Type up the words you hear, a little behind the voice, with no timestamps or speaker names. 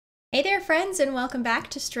Hey there friends, and welcome back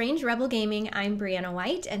to Strange Rebel Gaming. I'm Brianna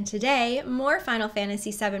White, and today, more Final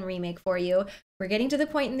Fantasy VII Remake for you. We're getting to the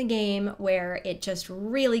point in the game where it just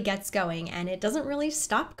really gets going, and it doesn't really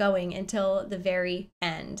stop going until the very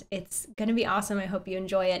end. It's gonna be awesome. I hope you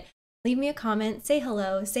enjoy it. Leave me a comment, say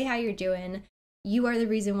hello, say how you're doing. You are the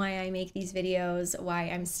reason why I make these videos, why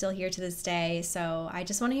I'm still here to this day, so I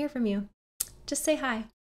just want to hear from you. Just say hi.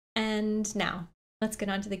 And now, let's get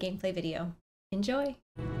on to the gameplay video. Enjoy!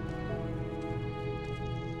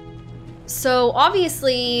 So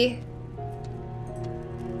obviously,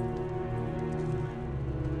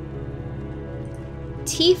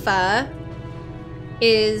 Tifa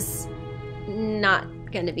is not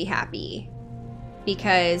going to be happy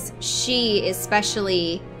because she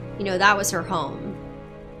especially, you know, that was her home.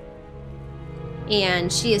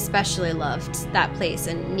 And she especially loved that place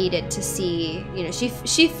and needed to see, you know,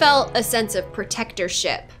 she felt a sense of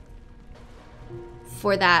protectorship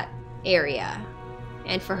for that area.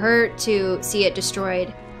 And for her to see it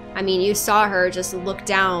destroyed, I mean, you saw her just look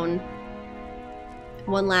down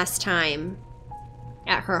one last time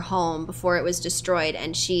at her home before it was destroyed,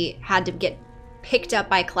 and she had to get picked up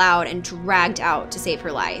by Cloud and dragged out to save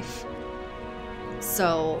her life.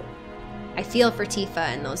 So I feel for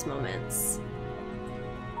Tifa in those moments.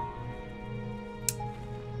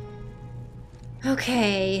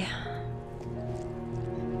 Okay.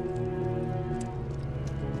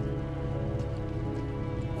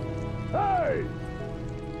 Hey!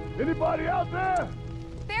 Anybody out there?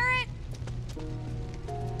 Barret!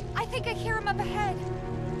 I think I hear him up ahead.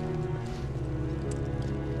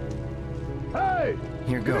 Hey!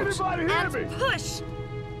 Here goes. Anybody hear me? And push!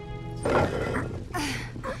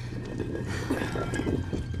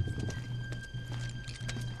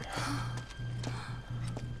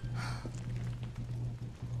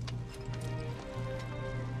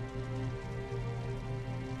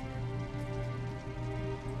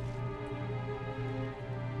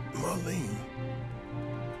 Marlene.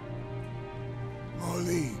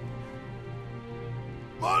 Marlene.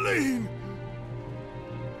 Marlene!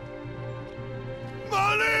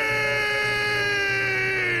 Marlene!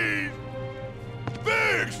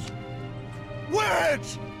 Biggs!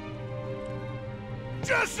 Wedge!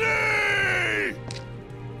 Jesse!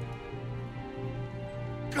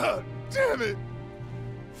 God damn it!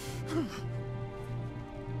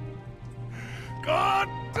 God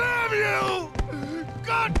damn you!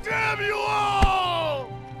 God damn you all!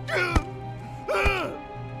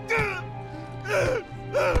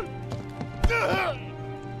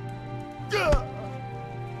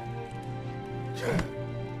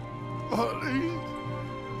 Marlene.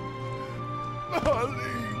 Marlene.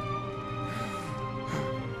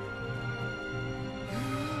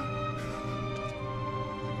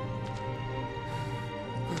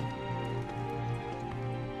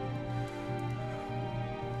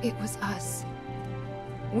 It was us.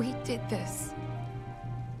 We did this.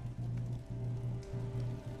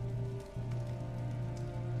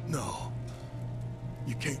 No.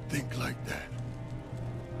 You can't think like that.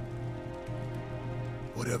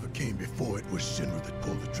 Whatever came before it was Shinra that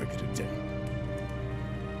pulled the trigger today.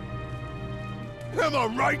 Am I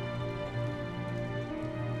right?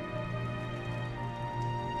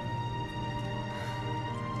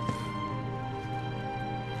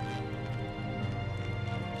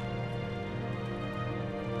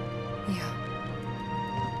 Yeah.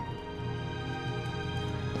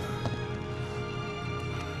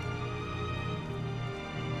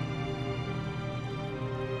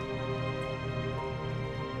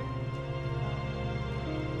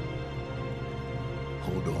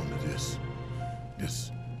 Hold on to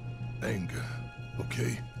this anger,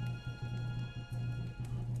 okay?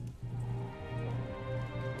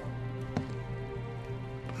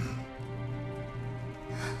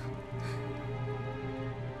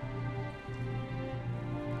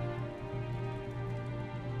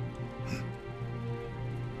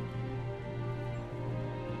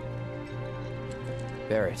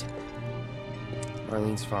 Barret.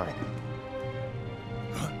 Marlene's fine.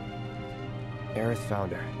 Huh? Aerith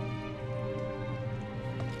found her.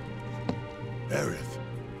 Aerith.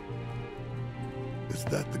 Is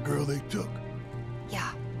that the girl they took?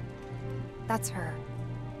 Yeah. That's her.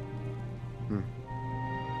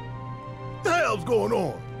 What the hell's going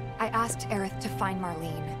on? I asked Aerith to find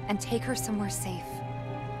Marlene and take her somewhere safe.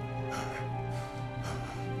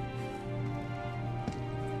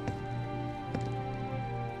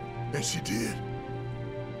 And she did?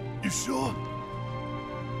 You sure?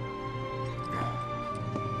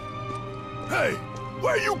 Hey,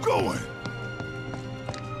 where you going?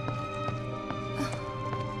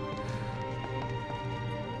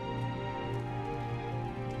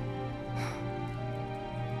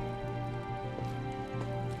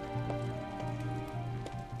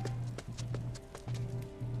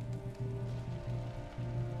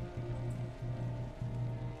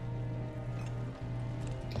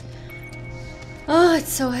 Oh,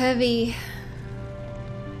 it's so heavy.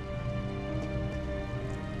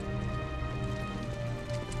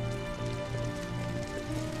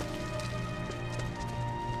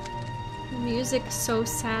 The music's so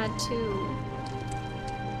sad too.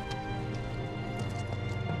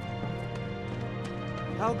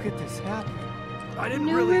 How could this happen? I didn't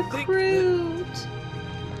New really think that... recruit.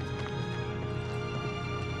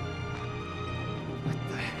 What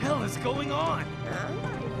the hell is going on?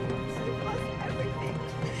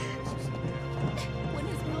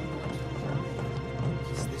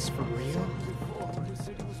 Is this for real?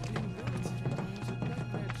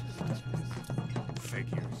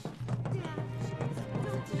 Figures.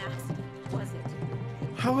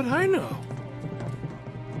 How would I know?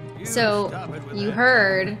 So, Stop it with you that.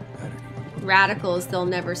 heard radicals, they'll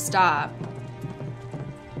never stop.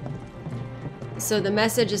 So the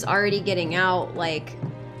message is already getting out, like,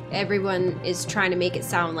 everyone is trying to make it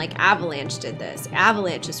sound like Avalanche did this.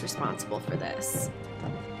 Avalanche is responsible for this.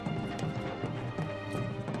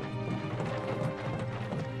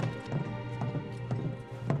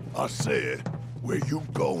 I said, where you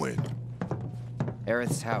going?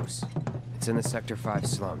 Aerith's house. It's in the Sector 5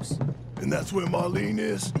 slums. And that's where Marlene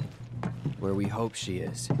is? Where we hope she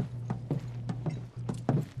is.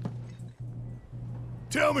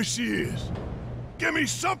 Tell me she is. Give me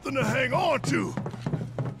something to hang on to.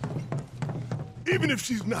 Even if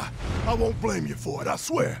she's not, I won't blame you for it, I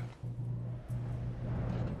swear.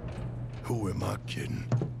 Who am I kidding?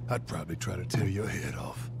 I'd probably try to tear your head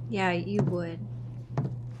off. Yeah, you would.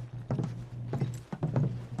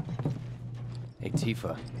 Hey,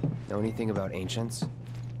 Tifa. Know anything about ancients?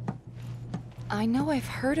 I know I've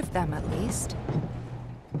heard of them at least.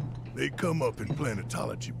 They come up in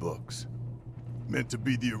planetology books. Meant to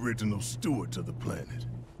be the original stewards of the planet.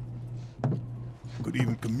 Could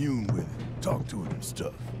even commune with it, talk to it and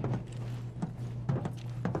stuff.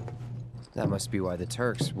 That must be why the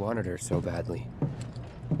Turks wanted her so badly.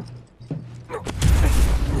 Within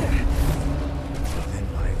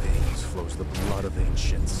my veins flows the blood of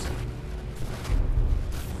ancients.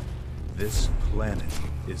 This planet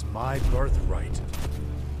is my birthright.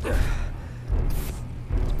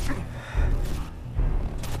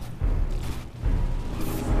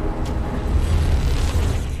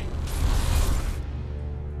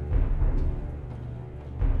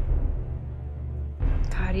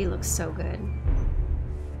 God, he looks so good.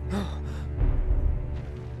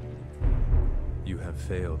 You have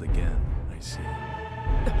failed again, I see.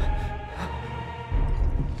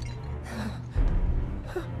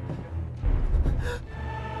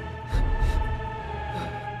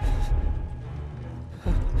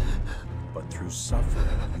 But through suffering,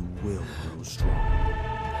 you will grow strong.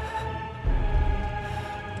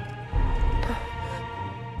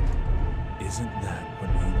 Isn't that what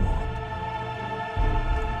you want?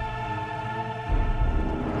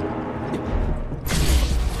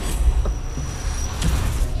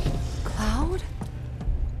 Cloud?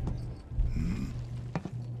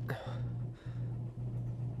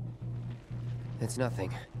 It's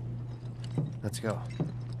nothing. Let's go.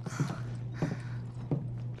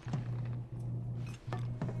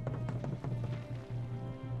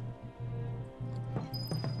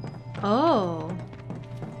 Oh.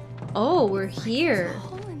 Oh, we're There's a here.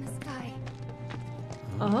 hole in the sky.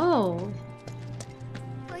 Oh.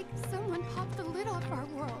 Like someone popped the lid off our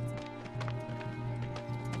world.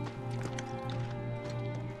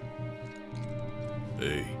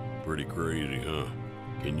 Hey, pretty crazy, huh?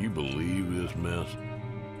 Can you believe this mess?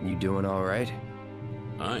 You doing all right?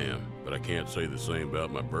 I am, but I can't say the same about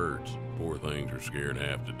my birds. Poor things are scared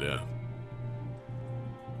half to death.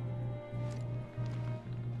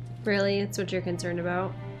 Really? It's what you're concerned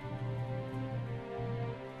about?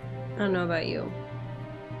 I don't know about you,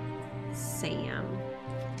 Sam.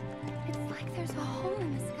 It's like there's a hole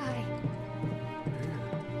in the sky.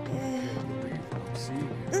 See,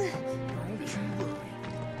 don't you worry.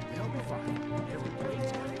 They'll be fine.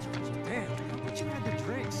 Everybody's got it. Damn, what you had to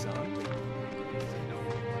drink, son?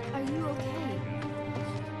 Are you okay?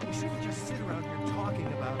 We shouldn't just sit around here talking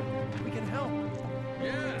about it. We can help.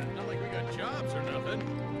 Yeah, not like we got jobs or nothing.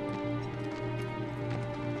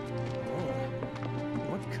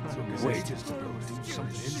 What kind of wages to go do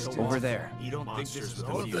something? Over there. You don't think this is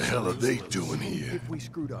What the hell are they doing here? If we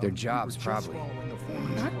screwed up, Their jobs, probably.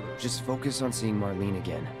 Just focus on seeing Marlene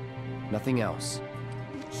again. Nothing else.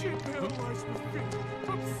 Yo, if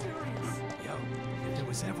there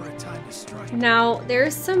was ever a time to strike. Now,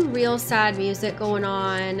 there's some real sad music going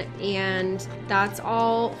on, and that's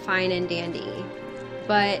all fine and dandy.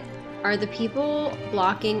 But are the people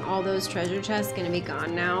blocking all those treasure chests going to be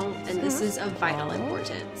gone now? And this is of vital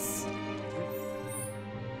importance.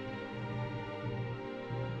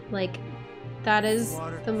 Like, that is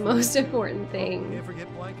the most important thing Can't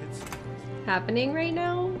forget blankets. happening right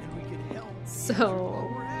now. And we can help. So,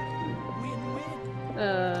 We're at it.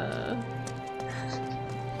 Win-win.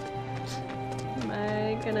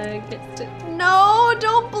 am I gonna get to? No,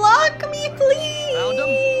 don't block me, please. Found him?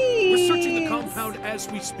 We're searching the compound as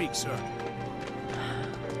we speak, sir.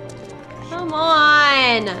 Come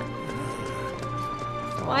on.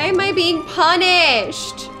 Why am I being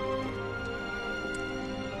punished?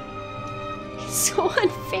 It's so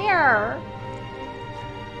unfair.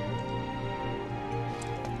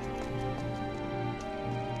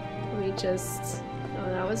 Let me just... Oh,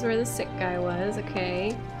 that was where the sick guy was.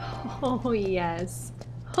 Okay. Oh, yes.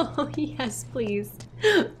 Oh, yes, please.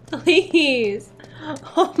 Please.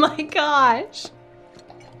 Oh my gosh.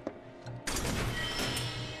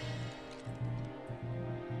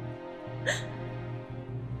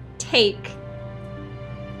 Take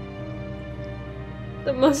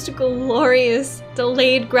the most glorious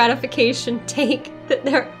delayed gratification take that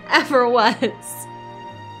there ever was.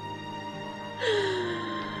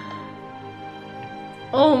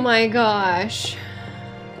 Oh my gosh.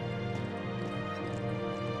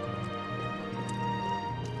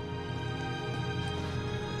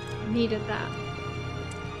 Needed that.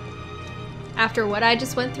 After what I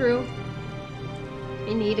just went through,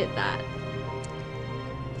 I needed that.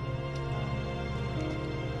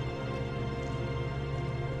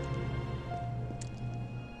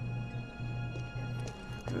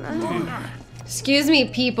 Excuse me,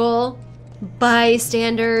 people.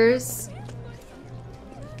 Bystanders.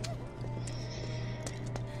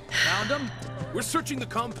 Found him? We're searching the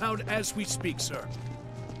compound as we speak, sir.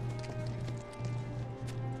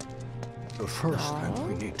 The first thing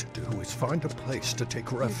we need to do is find a place to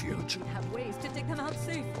take refuge. We have ways to take them out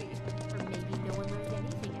safely. Or maybe no one learned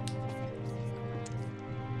anything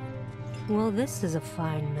after Well, this is a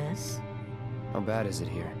fine mess. How bad is it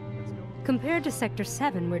here? Compared to Sector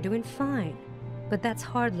 7, we're doing fine. But that's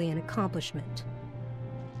hardly an accomplishment.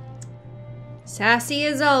 Sassy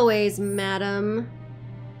as always, madam.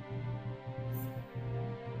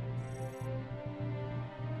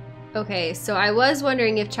 Okay, so I was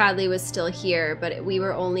wondering if Chadley was still here, but we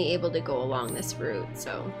were only able to go along this route,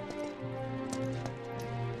 so...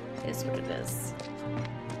 It is what it is.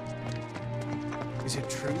 Is it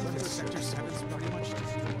true that Sector 7's pretty much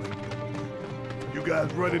destroyed? You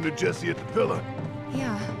guys run into Jesse at the pillar?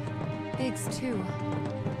 Yeah, Biggs too.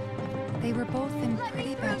 They were both in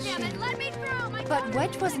pretty bad shape. Let me through! My But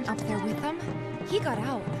Wedge wasn't up there with them. He got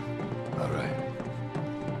out. All right.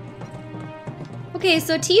 Okay,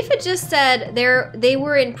 so Tifa just said they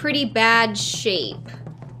were in pretty bad shape.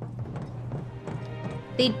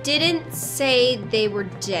 They didn't say they were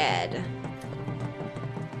dead.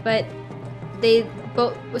 But they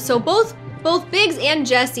both Biggs and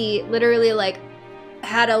Jesse literally like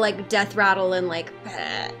had a like death rattle and like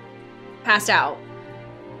passed out.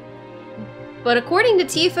 But according to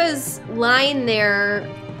Tifa's line there,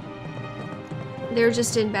 they're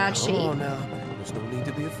just in bad shape. Oh, now. There's no need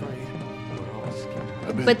to be afraid. We're all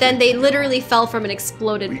scared. But then they literally fell from an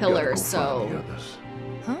exploded We gotta pillar, go find the so... others.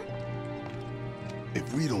 Huh?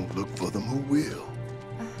 If we don't look for them, who will?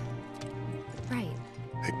 Right.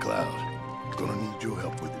 Hey, Cloud, gonna need your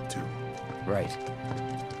help with it too. Right.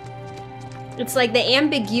 It's like the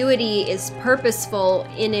ambiguity is purposeful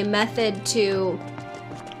in a method to...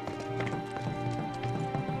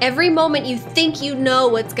 Every moment you think you know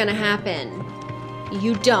what's gonna happen,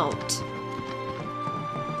 you don't.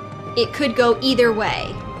 It could go either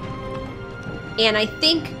way. And I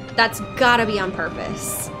think that's gotta be on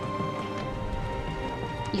purpose.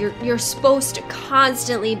 You're supposed to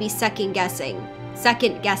constantly be second guessing,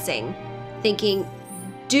 thinking,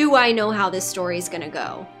 do I know how this story's gonna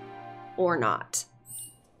go? Or not?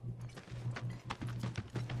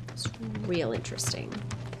 It's real interesting.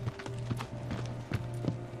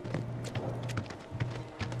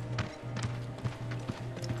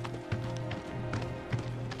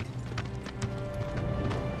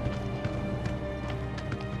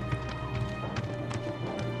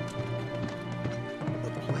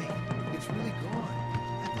 The plane. It's really gone.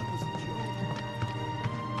 I thought it was a joke.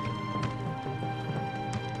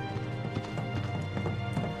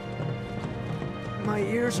 My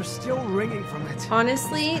ears are still ringing from it.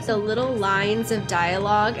 Honestly, the little lines of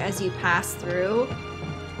dialogue as you pass through,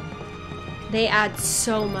 they add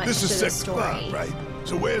so much This to is the Sector story. 5, right?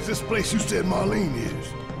 So where's this place you said Marlene is?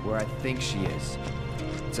 Where I think she is.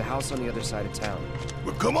 It's a house on the other side of town.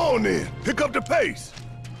 Well, come on then. Pick up the pace.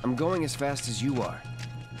 I'm going as fast as you are.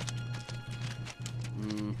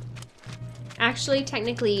 Actually,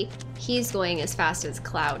 technically, he's going as fast as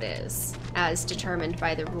Cloud is, as determined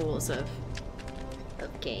by the rules of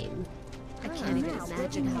game. I can't even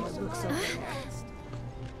imagine how it looks over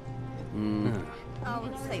there. Oh,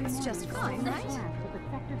 it's just fine, right?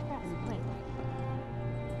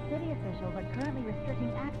 City officials are currently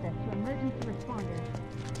restricting access to emergency responders.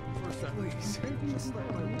 Please, just let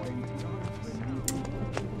my wife and daughter sit down.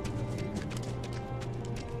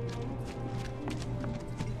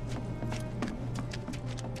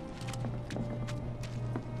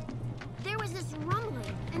 There was this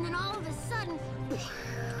rumbling, and then all of a sudden...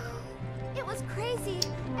 It was crazy.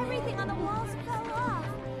 Everything on the walls fell off.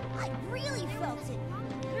 I really felt it.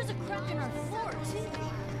 There's a crack in our floor, too.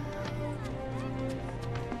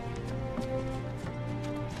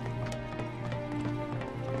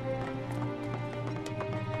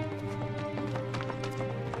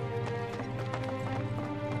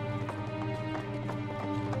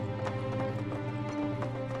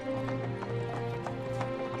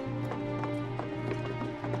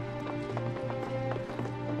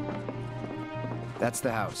 That's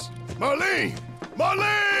the house. Marlene!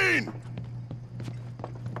 Marlene!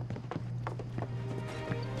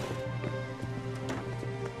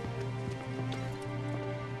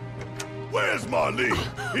 Where's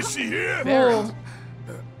Marlene? Is she here? Oh.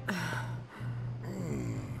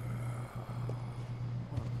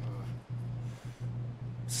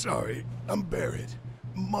 Sorry, I'm Barret.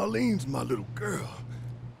 Marlene's my little girl.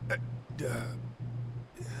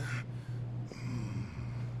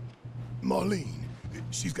 Marlene,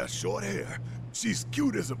 she's got short hair. She's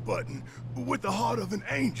cute as a button, with the heart of an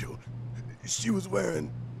angel. She was wearing,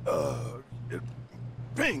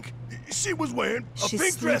 pink. She was wearing a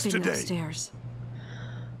pink dress today. Upstairs.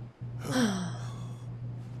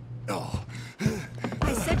 Oh.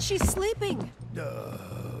 I said she's sleeping.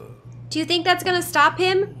 Do you think that's gonna stop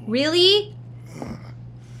him? Really?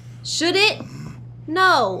 Should it?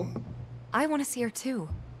 No. I want to see her too.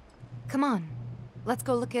 Come on, let's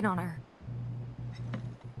go look in on her.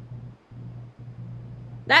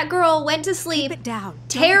 That girl went to sleep Keep it down.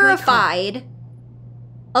 Don't terrified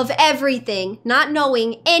of everything, not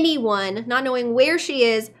knowing anyone, not knowing where she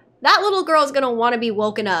is. That little girl's gonna want to be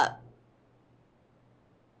woken up.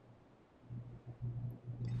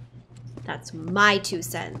 That's my 2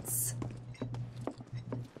 cents.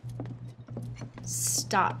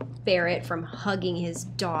 Stop Barret from hugging his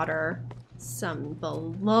daughter. Some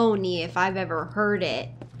baloney if I've ever heard it.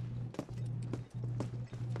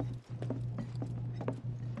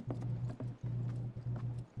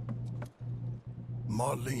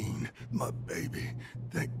 Marlene, my baby.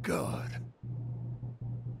 Thank God.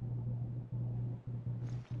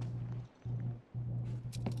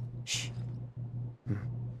 Shh.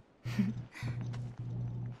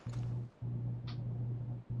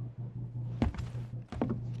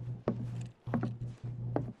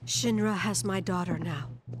 Shinra has my daughter now.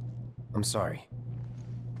 I'm sorry.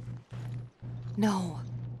 No,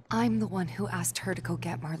 I'm the one who asked her to go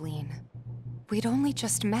get Marlene. We'd only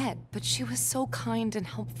just met, but she was so kind and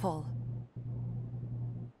helpful.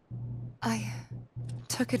 I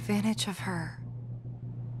took advantage of her.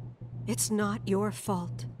 It's not your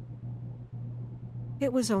fault.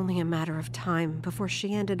 It was only a matter of time before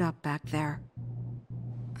she ended up back there.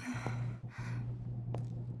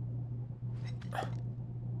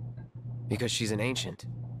 Because she's an ancient.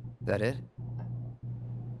 That it?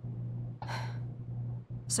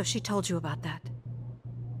 So she told you about that.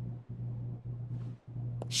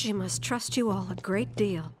 She must trust you all a great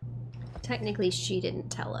deal. Technically, she didn't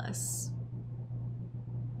tell us.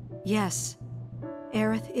 Yes,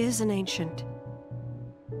 Aerith is an ancient.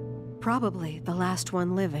 Probably the last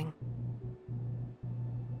one living.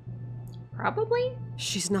 Probably?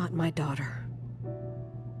 She's not my daughter.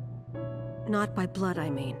 Not by blood, I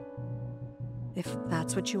mean. If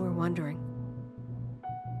that's what you were wondering.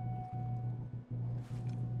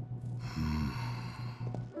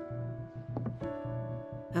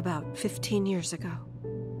 About 15 years ago.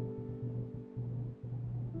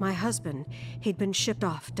 My husband, he'd been shipped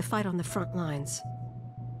off to fight on the front lines.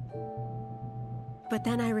 But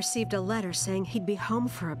then I received a letter saying he'd be home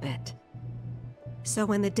for a bit. So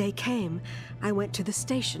when the day came, I went to the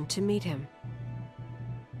station to meet him.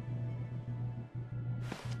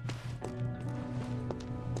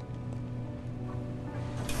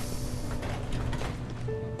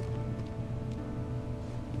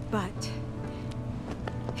 But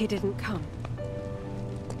he didn't come.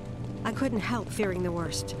 I couldn't help fearing the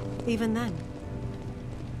worst, even then.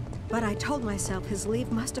 But I told myself his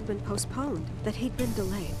leave must have been postponed, that he'd been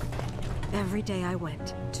delayed. Every day I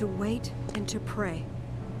went, to wait and to pray.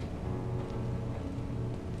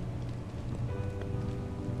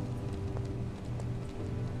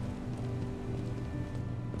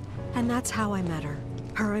 And that's how I met her.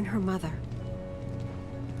 Her and her mother.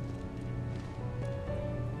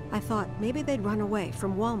 I thought maybe they'd run away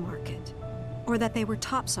from Wall Market. Or that they were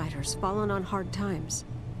topsiders fallen on hard times.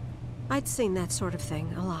 I'd seen that sort of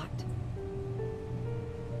thing a lot.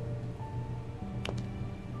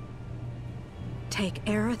 Take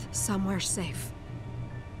Aerith somewhere safe.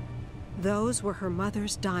 Those were her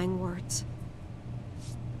mother's dying words.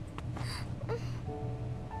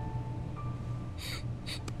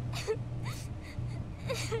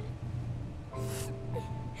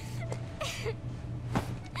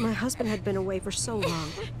 My husband had been away for so long,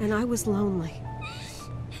 and I was lonely.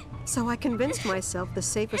 So I convinced myself the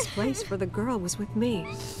safest place for the girl was with me.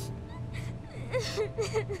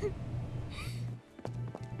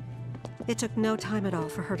 It took no time at all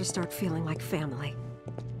for her to start feeling like family.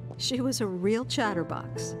 She was a real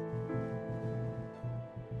chatterbox.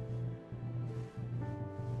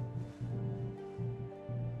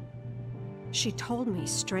 She told me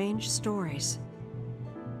strange stories.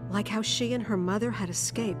 Like how she and her mother had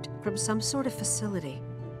escaped from some sort of facility.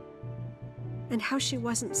 And how she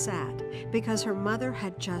wasn't sad because her mother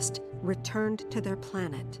had just returned to their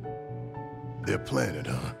planet. Their planet,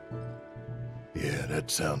 huh? Yeah,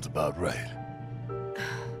 that sounds about right.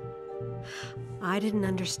 I didn't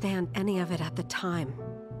understand any of it at the time.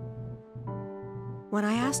 When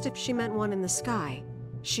I asked if she meant one in the sky,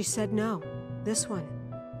 she said no. This one,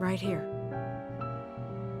 right here.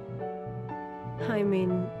 I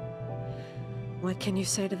mean, what can you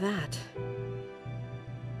say to that?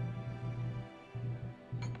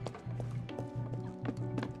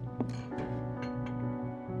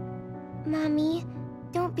 Mommy,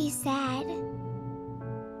 don't be sad.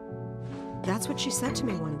 That's what she said to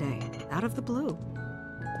me one day, out of the blue.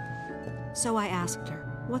 So I asked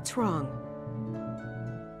her, what's wrong?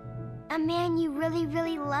 A man you really,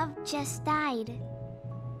 really loved just died.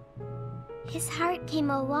 His heart came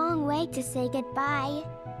a long way to say goodbye.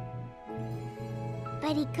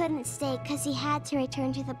 But he couldn't stay because he had to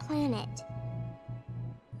return to the planet.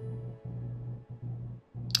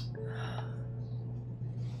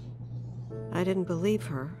 I didn't believe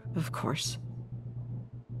her, of course.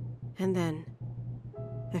 And then,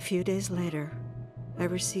 a few days later, I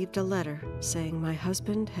received a letter saying my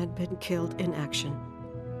husband had been killed in action.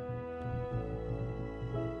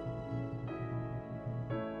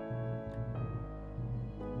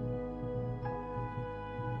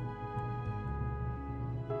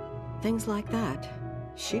 Things like that.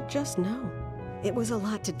 She'd just know. It was a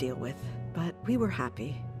lot to deal with, but we were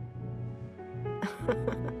happy.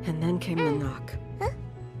 And then came the knock.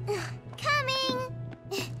 Coming!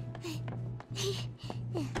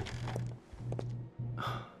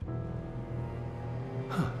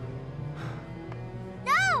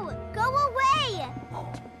 No! Go away!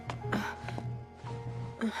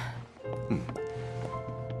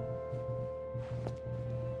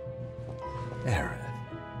 Aerith,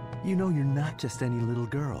 you know you're not just any little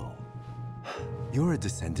girl. You're a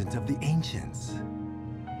descendant of the Ancients.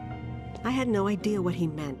 I had no idea what he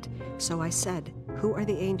meant, so I said, "Who are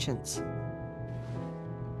the Ancients?"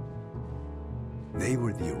 They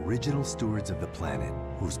were the original stewards of the planet,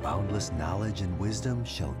 whose boundless knowledge and wisdom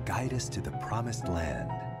shall guide us to the Promised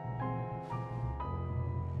Land.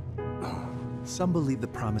 Some believe the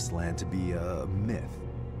Promised Land to be a myth,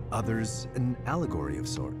 others an allegory of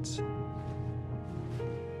sorts.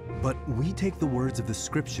 But we take the words of the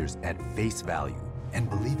scriptures at face value and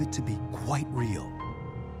believe it to be quite real.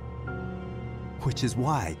 Which is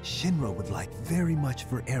why Shinra would like very much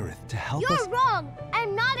for Aerith to help us— You're wrong!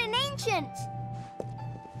 I'm not an ancient!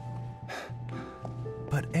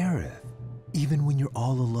 But Aerith, even when you're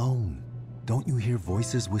all alone, don't you hear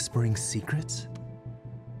voices whispering secrets?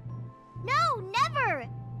 No, never!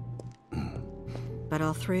 But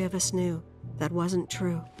all three of us knew that wasn't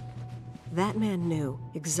true. That man knew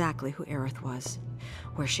exactly who Aerith was,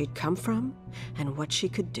 where she'd come from, and what she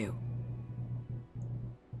could do.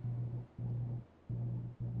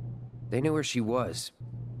 They knew where she was,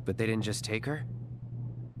 but they didn't just take her?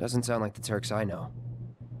 Doesn't sound like the Turks I know.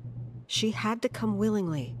 She had to come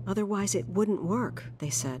willingly, otherwise it wouldn't work, they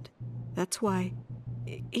said. That's why,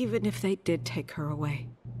 even if they did take her away,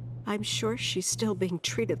 I'm sure she's still being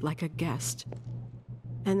treated like a guest.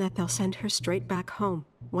 And that they'll send her straight back home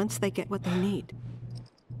once they get what they need.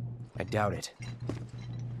 I doubt it.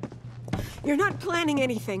 You're not planning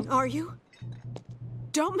anything, are you?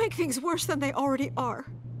 Don't make things worse than they already are.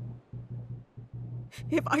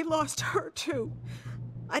 If I lost her too,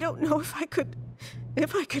 I don't know if I could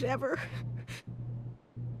ever.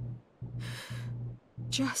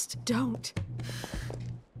 Just don't.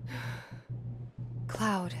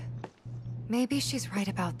 Cloud, Maybe she's right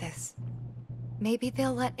about this. Maybe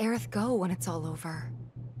they'll let Aerith go when it's all over.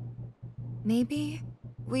 Maybe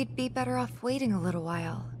we'd be better off waiting a little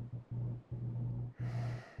while.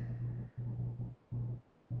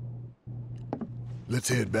 Let's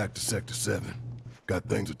head back to Sector 7. Got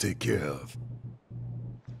things to take care of.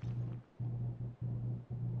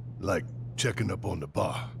 Like checking up on the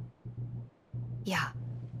bar. Yeah.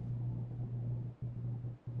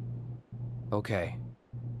 Okay.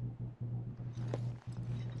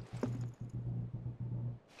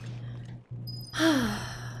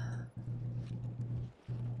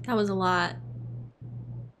 That was a lot.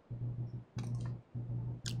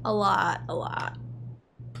 A lot.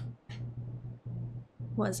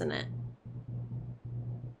 Wasn't it?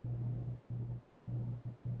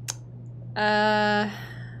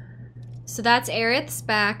 So that's Aerith's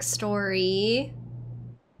backstory.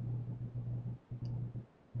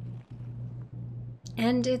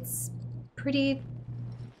 And it's pretty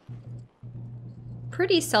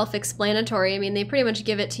self-explanatory. I mean, they pretty much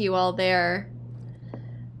give it to you all there.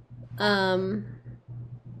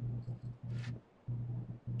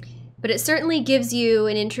 But it certainly gives you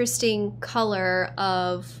an interesting color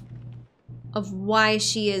of why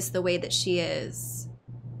she is the way that she is.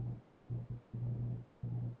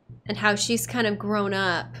 And how she's kind of grown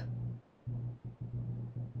up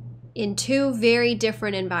in two very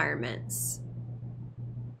different environments.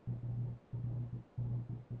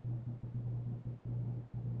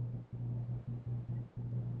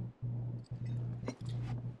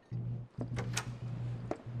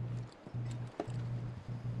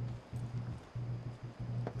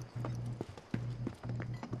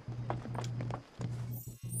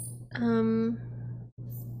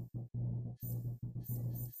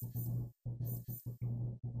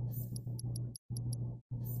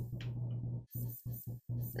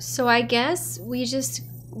 So I guess we just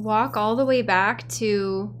walk all the way back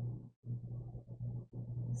to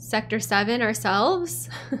Sector 7 ourselves.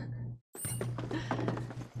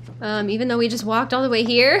 Even though we just walked all the way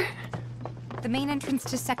here. The main entrance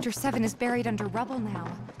to Sector 7 is buried under rubble now.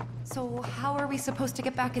 So how are we supposed to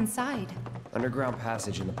get back inside? Underground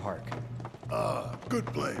passage in the park. Good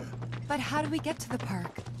plan. But how do we get to the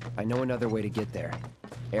park? I know another way to get there.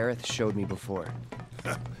 Aerith showed me before.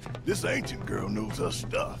 This ancient girl knows her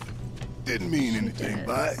stuff. Didn't mean anything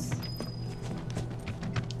by it.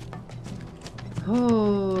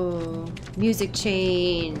 Oh, music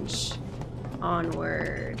change.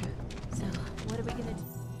 Onward. So, what are we gonna do?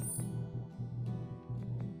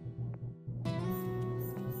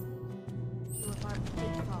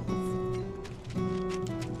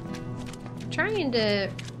 Trying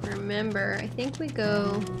to remember. I think we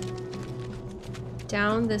go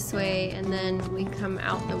down this way and then we come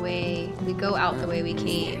out the way. We go out the way we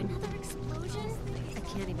came. Another explosion? I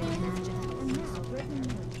can't even imagine.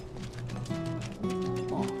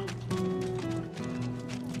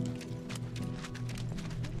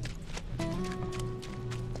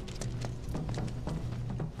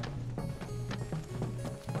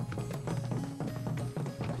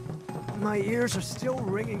 My ears are still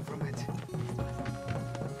ringing from it.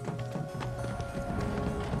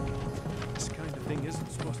 This kind of thing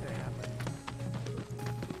isn't supposed to happen.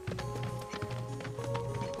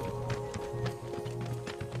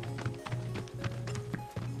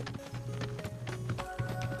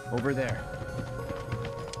 Over there.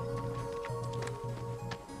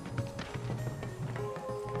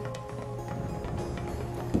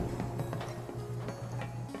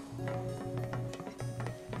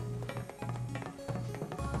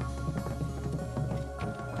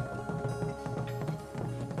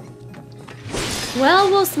 Well,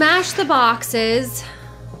 we'll smash the boxes.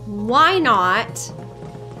 Why not?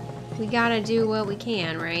 We gotta do what we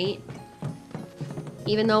can, right?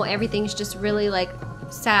 Even though everything's just really, like,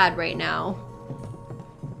 sad right now.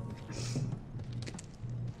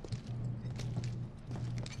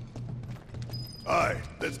 Alright,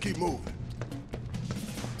 let's keep moving.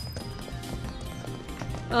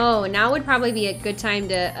 Oh, now would probably be a good time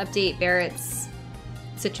to update Barret's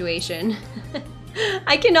situation.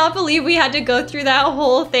 I cannot believe we had to go through that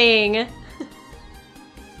whole thing.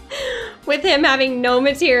 With him having no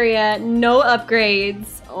materia, no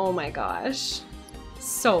upgrades. Oh my gosh.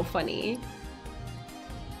 So funny.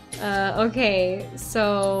 Okay,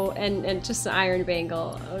 so, and just an iron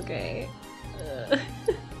bangle, okay. Let's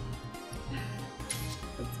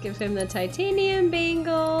give him the titanium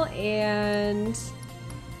bangle, and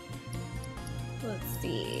let's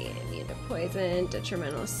see, immune to poison,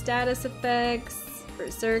 detrimental status effects,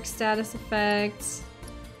 berserk status effect,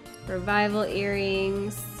 revival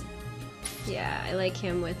earrings. Yeah, I like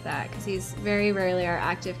him with that, because he's very rarely our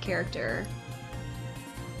active character.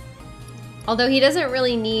 Although he doesn't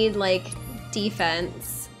really need, like,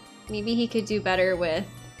 defense. Maybe he could do better with...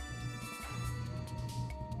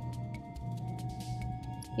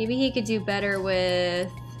 Maybe he could do better with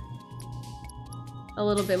a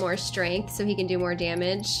little bit more strength so he can do more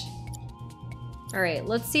damage. Alright,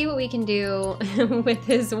 let's see what we can do with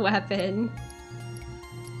his weapon.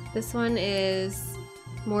 This one is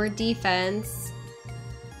more defense.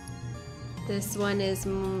 This one is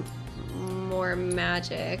more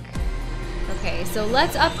magic. Okay, so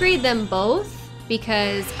let's upgrade them both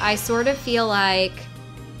because I sort of feel like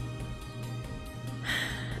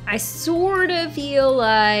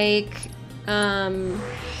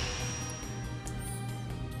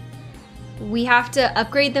we have to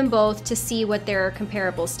upgrade them both to see what their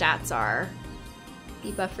comparable stats are.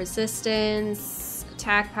 Debuff resistance,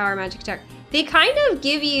 attack power, magic attack. They kind of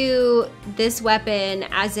give you this weapon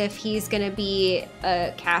as if he's gonna be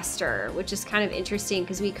a caster, which is kind of interesting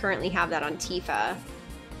because we currently have that on Tifa.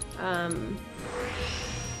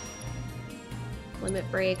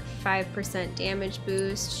 Limit break, 5% damage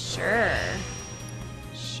boost, sure.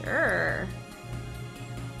 Sure.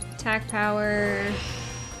 Attack power,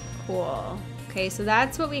 cool. Okay, so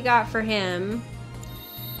that's what we got for him.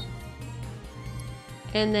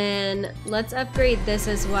 And then let's upgrade this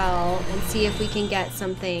as well and see if we can get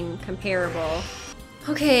something comparable.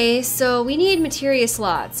 Okay, so we need materia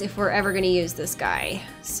slots if we're ever gonna use this guy.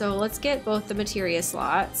 So let's get both the materia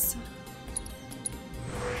slots.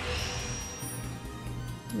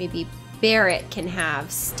 Maybe Barret can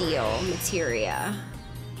have steel materia.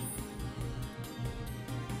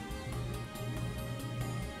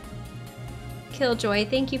 Killjoy,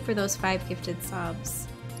 thank you for those 5 gifted subs.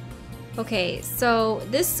 Okay, so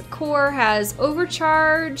this core has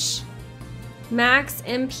overcharge, max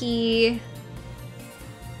MP,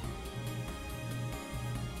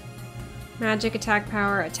 magic attack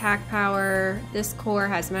power. This core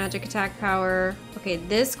has magic attack power. Okay,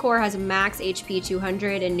 this core has max HP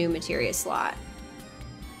 200 and new materia slot.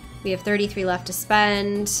 We have 33 left to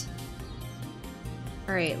spend.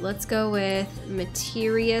 All right, let's go with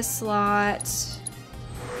materia slot.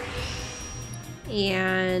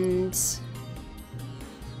 And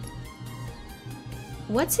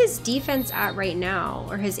what's his defense at right now,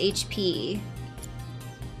 or his HP?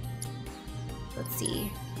 Let's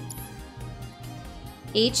see.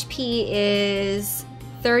 HP is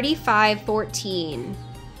 3514.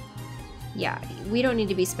 Yeah, we don't need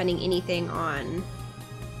to be spending anything on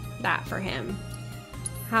that for him.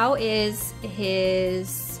 How is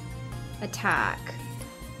his attack?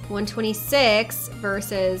 126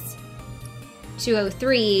 versus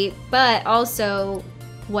 203, but also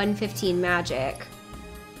 115 magic.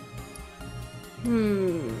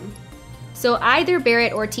 So either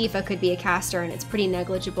Barret or Tifa could be a caster and it's pretty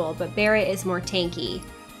negligible, but Barret is more tanky.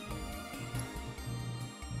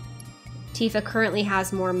 Tifa currently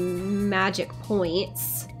has more magic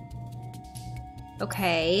points.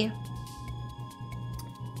 Okay.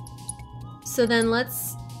 So then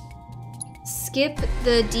let's skip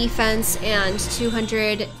the defense and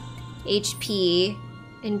 200 HP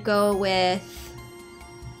and go with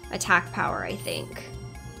attack power, I think.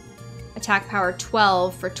 Attack power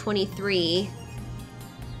 12 for 23.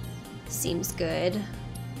 Seems good.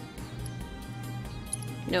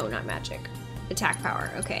 No, not magic. Attack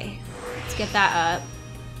power, okay. Let's get that up.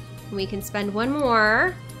 We can spend one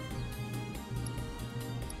more.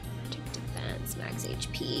 Magic defense, max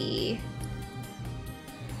HP.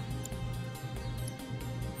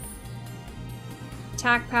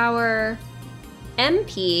 Attack power,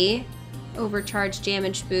 MP, overcharge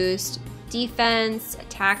damage boost, defense,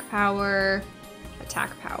 attack power.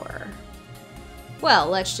 Well,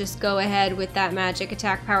 let's just go ahead with that magic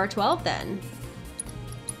attack power 12 then.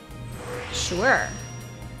 Sure.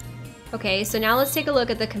 Okay, so now let's take a look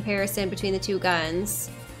at the comparison between the two guns.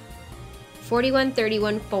 41,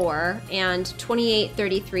 31, 4 and 28,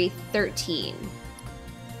 33, 13.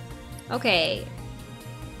 Okay,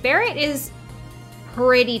 Barret is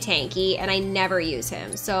pretty tanky and I never use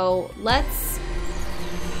him. So let's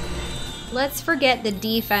forget the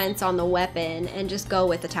defense on the weapon and just go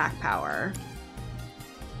with attack power.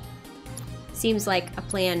 Seems like a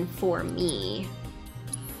plan for me.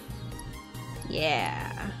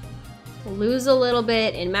 Yeah. We'll lose a little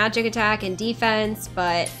bit in magic attack and defense,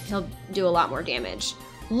 but he'll do a lot more damage.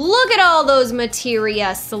 Look at all those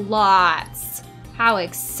materia slots. How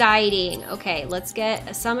exciting. Okay, let's get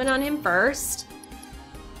a summon on him first.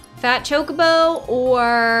 Fat Chocobo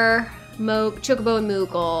or Chocobo and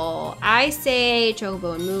Moogle? I say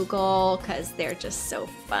Chocobo and Moogle because they're just so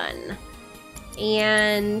fun.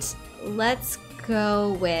 And let's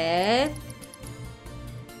go with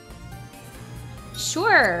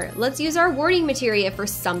Sure, let's use our warding materia for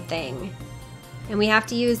something. And we have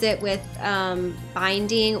to use it with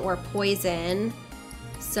binding or poison.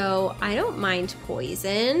 So I don't mind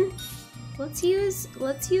poison. Let's use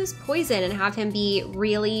poison and have him be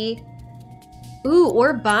really... Ooh,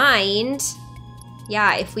 or bind.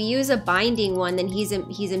 Yeah, if we use a binding one, then he's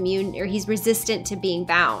immune, or he's resistant to being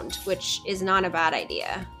bound, which is not a bad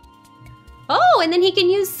idea. Oh, and then he can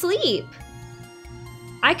use sleep.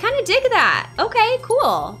 I kind of dig that. Okay,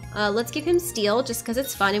 cool. Let's give him steal just because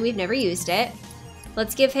it's fun and we've never used it.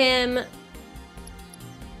 Let's give him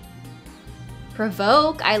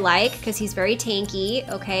provoke, I like, because he's very tanky.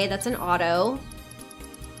 Okay, that's an auto.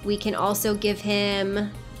 We can also give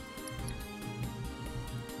him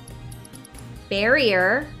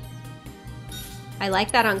barrier. I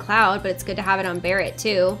like that on Cloud, but it's good to have it on Barret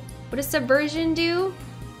too. What does subversion do?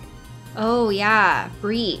 Oh yeah,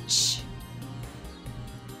 breach.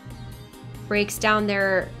 Breaks down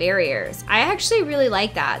their barriers. I actually really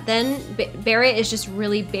like that. Then Barret is just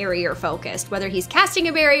really barrier focused, whether he's casting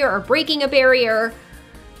a barrier or breaking a barrier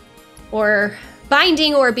or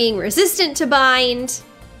binding or being resistant to bind.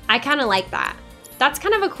 I kind of like that. That's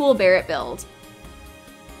kind of a cool Barret build.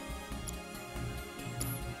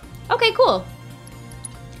 Okay, cool.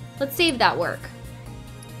 Let's save that work.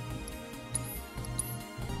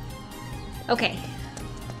 Okay.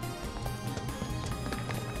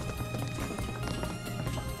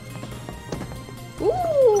 Ooh.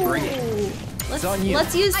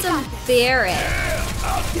 Let's use some Barret.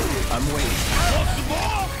 I'm waiting.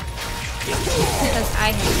 Because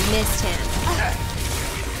I have missed him.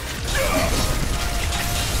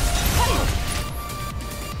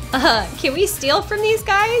 Can we steal from these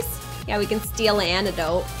guys? Yeah, we can steal an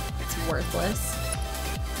antidote. It's worthless.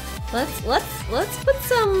 Let's put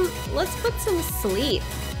some sleep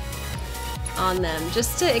on them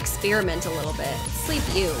just to experiment a little bit. Sleep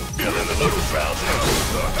you.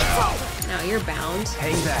 Now you're bound.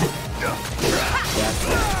 Hang back.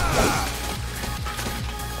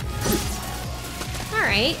 All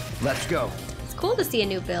right. Let's go. It's cool to see a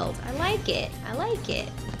new build. I like it. I like it.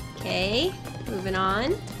 Okay, moving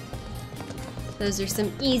on. Those are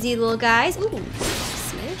some easy little guys. Ooh,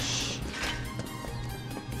 smish.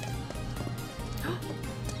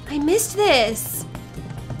 I missed this.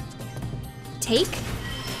 Take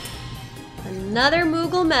another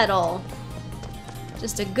Moogle medal.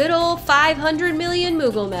 Just a good old 500 million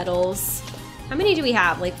Moogle medals. How many do we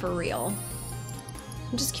have, like, for real?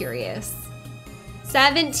 I'm just curious.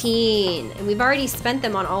 17, and we've already spent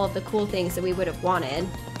them on all of the cool things that we would have wanted.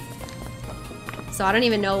 So I don't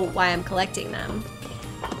even know why I'm collecting them.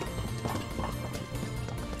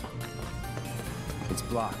 It's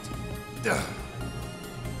blocked.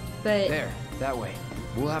 But there, that way.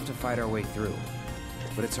 We'll have to fight our way through.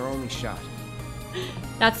 But it's our only shot.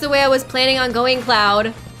 That's the way I was planning on going,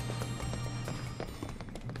 Cloud.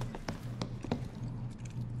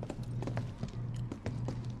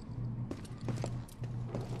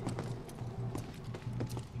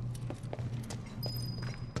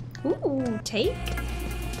 Ooh, take.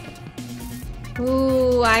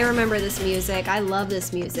 Ooh, I remember this music. I love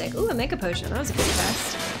this music. Ooh, a Mega Potion. That was a good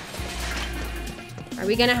test. Are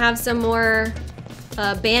we gonna have some more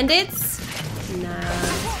bandits? Nah.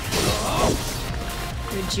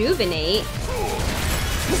 Rejuvenate.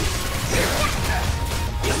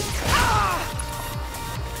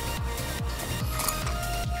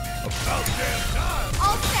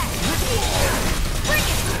 All set. Bring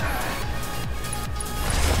it.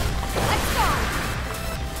 Let's go.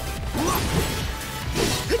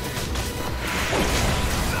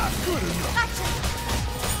 Gotcha.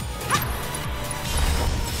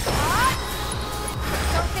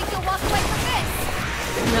 Don't think you'll walk away from this.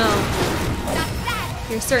 No. That's that.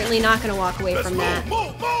 You're certainly not gonna walk away from that.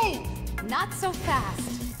 Not so fast.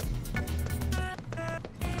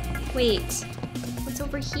 Wait. What's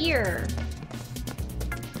over here?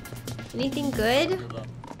 Anything good?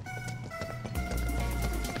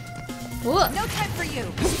 Whoa. No time for you.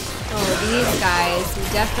 Oh, these guys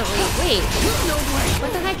definitely... Wait,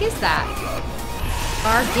 what the heck is that?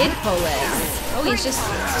 Argidpolis. Oh, he's just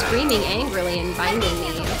screaming angrily and binding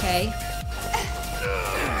me. Okay.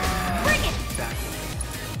 Bring it.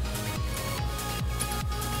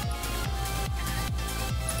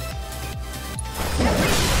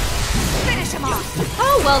 Finish him off.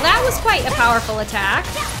 Oh, well, that was quite a powerful attack.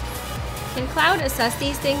 Can Cloud assess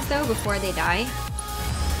these things, though, before they die?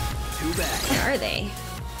 Too bad. What are they?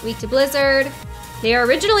 Weak to Blizzard. They are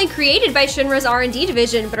originally created by Shinra's R&D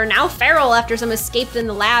division, but are now feral after some escaped in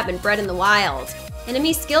the lab and bred in the wild.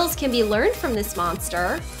 Enemy skills can be learned from this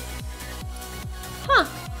monster. Huh.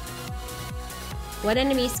 What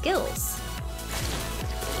enemy skills?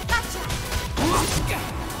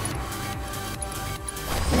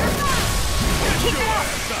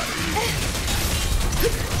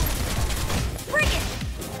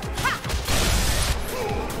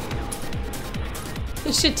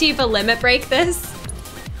 Should Tifa limit break this?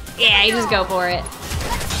 Yeah, you just go for it.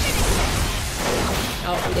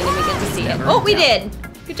 Oh, we didn't even get to see it. Oh, we did!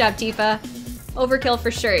 Good job, Tifa. Overkill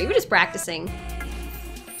for sure. You were just practicing.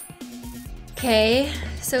 Okay,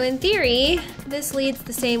 so in theory, this leads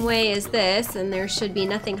the same way as this, and there should be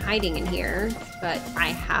nothing hiding in here. But I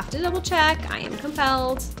have to double check. I am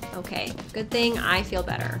compelled. Okay, good thing I feel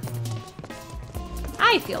better.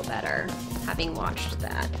 I feel better having watched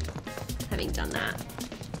that, having done that.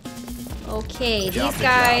 Okay, these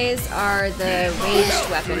guys are the ranged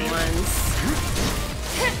weapon ones.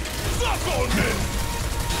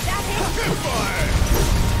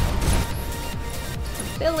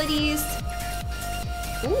 Abilities.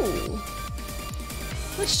 Ooh.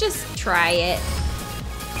 Let's just try it.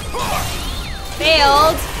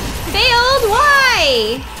 Failed. Failed?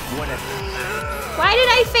 Why? Why did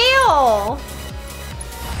I fail?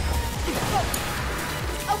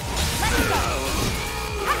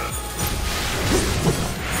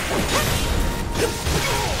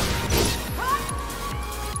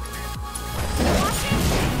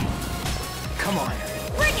 Come on.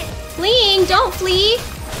 Bring it! Fleeing, don't flee.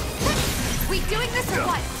 We doing this or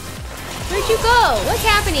what? Where'd you go? What's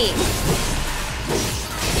happening?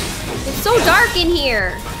 It's so dark in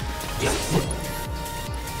here.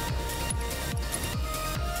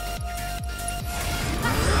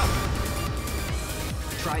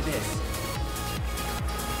 Try this.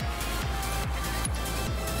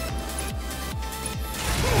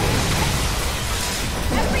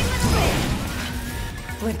 Every little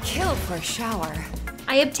bit! Would kill for a shower.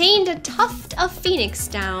 I obtained a tuft of phoenix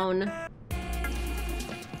down.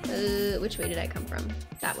 Which way did I come from?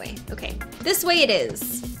 That way. Okay. This way it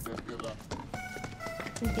is.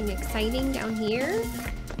 Anything exciting down here?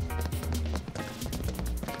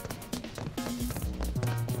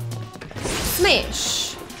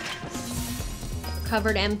 Smash!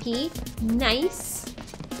 Covered MP. Nice.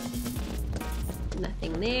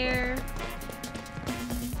 Nothing there.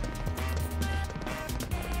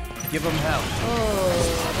 Give them hell.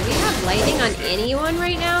 Oh, do we have lightning on anyone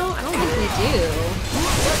right now? I don't think we do.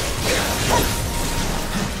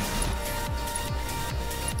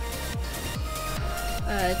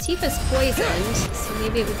 Tifa's poisoned, so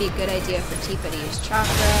maybe it would be a good idea for Tifa to use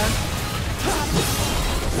chakra.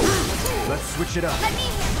 Let's switch it up.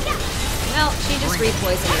 Well, she just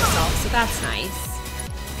re-poisoned herself, so that's nice.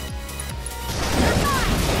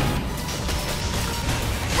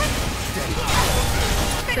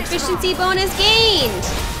 Proficiency bonus gained!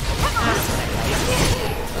 That's what I like.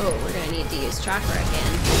 Oh, we're gonna need to use chakra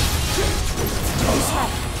again.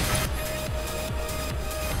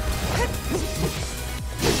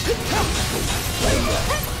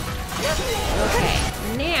 Okay,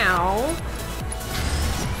 now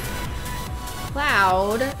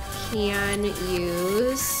Cloud can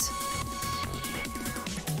use...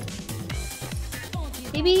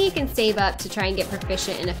 Maybe he can save up to try and get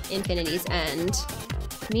proficient in Infinity's End.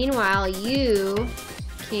 Meanwhile, you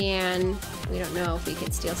can... We don't know if we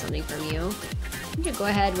can steal something from you. I'm gonna go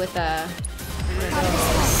ahead with a... One of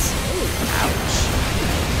those. Ooh, ouch.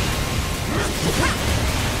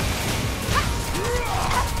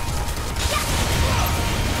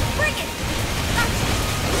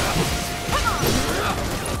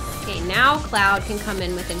 Okay, now Cloud can come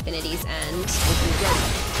in with Infinity's End.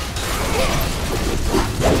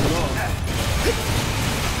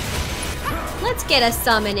 Let's get a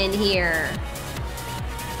summon in here.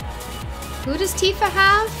 Who does Tifa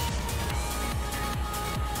have?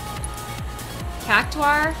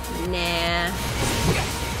 Cactuar? Nah.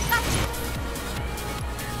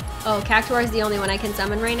 Oh, Cactuar is the only one I can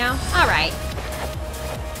summon right now? Alright.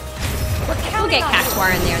 We'll get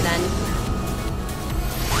Cactuar in there then.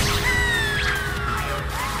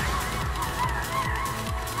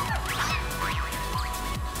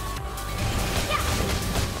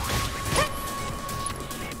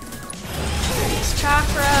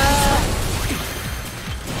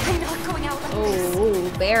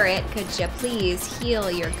 Oh, Barret, could you please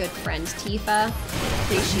heal your good friend Tifa?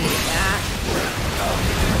 Appreciate that.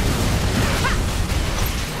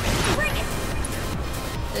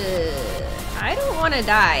 I don't want to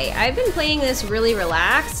die. I've been playing this really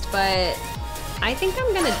relaxed, but I think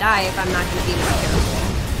I'm gonna die if I'm not gonna be more careful.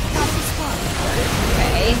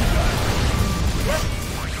 Okay.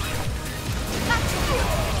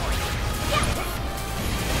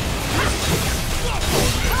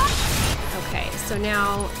 Okay, So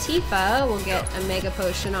now Tifa will get a Mega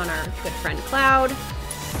Potion on our good friend Cloud.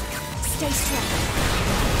 Stay strong.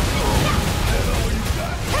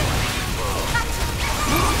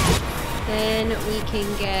 Then we can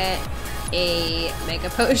get a Mega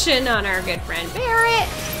Potion on our good friend Barret.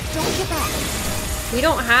 Don't give up. We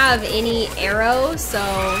don't have any arrows, so...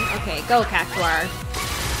 Okay, go Cactuar.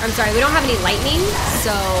 I'm sorry, we don't have any lightning,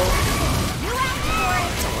 so...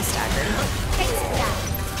 It's almost staggered. Thanks for that.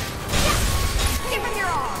 Give it your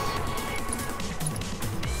all.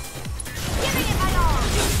 Giving it my all.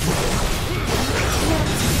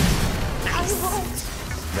 Nice.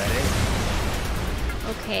 Ready?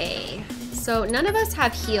 Okay, so none of us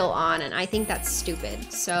have heal on, and I think that's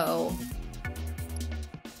stupid, so...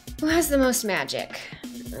 Who has the most magic?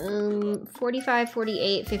 45,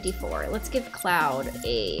 48, 54. Let's give Cloud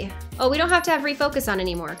a... Oh, we don't have to have refocus on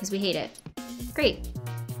anymore because we hate it. Great.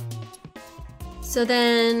 So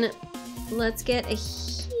then let's get a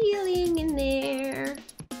healing in there.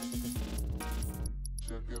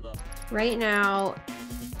 Right now,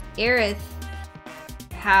 Aerith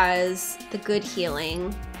has the good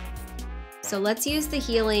healing. So let's use the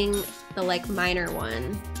healing, the like minor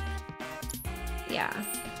one. Yeah.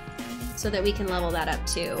 So that we can level that up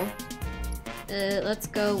too. Let's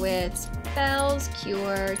go with spells,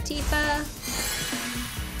 cure, Tifa.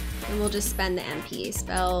 And we'll just spend the MP.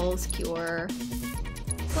 Spells, cure,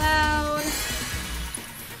 Cloud.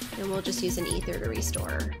 And we'll just use an ether to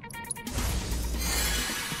restore.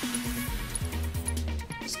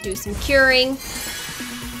 Just do some curing.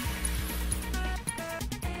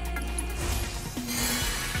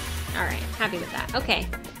 All right, happy with that. Okay.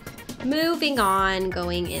 Moving on,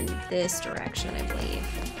 going in this direction, I believe.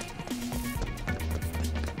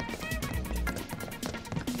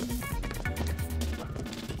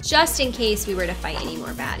 Just in case we were to fight any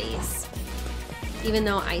more baddies. Even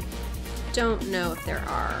though I don't know if there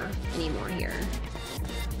are any more here.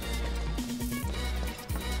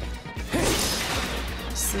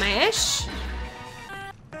 Smash.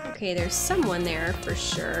 Okay, there's someone there for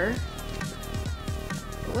sure.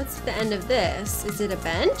 What's the end of this? Is it a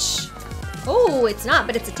bench? Oh, it's not,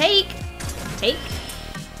 but it's a take. Take.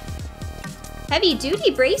 Heavy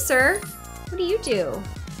duty bracer. What do you do?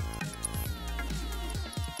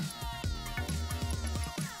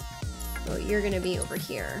 Oh, you're gonna be over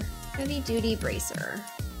here. Heavy duty bracer.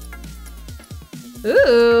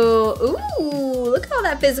 Ooh, look at all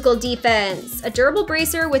that physical defense. A durable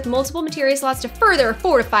bracer with multiple materia slots to further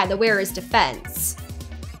fortify the wearer's defense.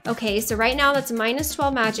 Okay, so right now that's minus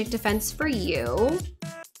 12 magic defense for you.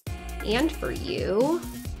 And for you.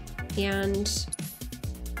 And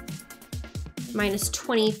minus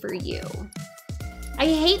 20 for you. I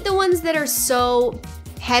hate the ones that are so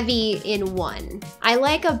heavy in one. I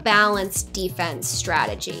like a balanced defense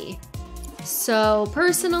strategy. So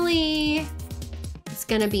personally, it's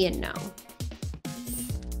gonna be a no.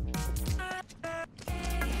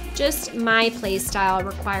 Just my playstyle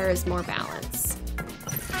requires more balance.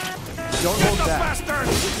 Don't hold back.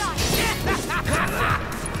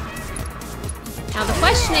 Now the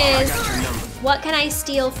question is, what can I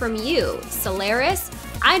steal from you? Solaris?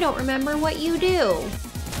 I don't remember what you do,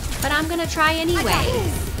 but I'm gonna try anyway.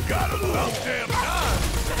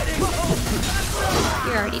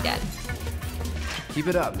 You're already dead. Keep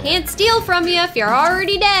it up, man. Can't steal from you if you're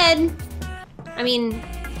already dead. I mean,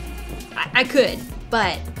 I could,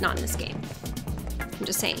 but not in this game. I'm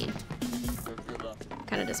just saying.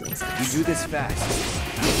 Kind of doesn't make sense. You do this fast.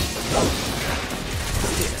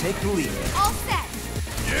 Take the lead. All set.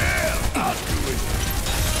 Yeah, I'll do it.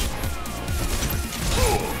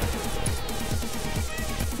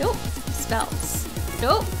 Nope. Spells.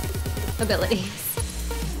 Nope. Abilities.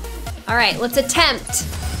 All right, let's attempt.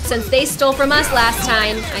 Since they stole from us last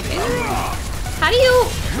time, I failed. How do you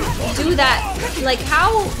do that? Like how?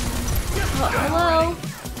 Oh, hello?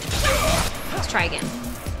 Let's try again.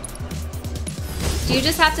 Do you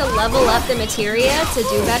just have to level up the materia to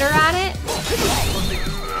do better at it?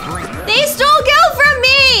 They stole Gil from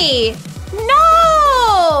me!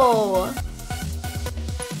 No!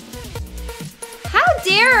 How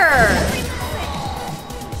dare!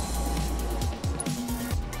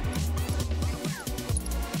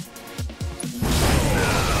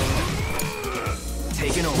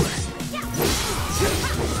 Taking over.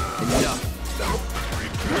 Enough.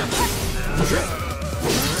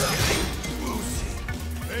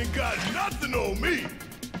 Ain't got nothing on me.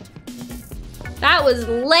 That was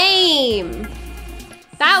lame.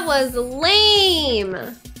 That was lame.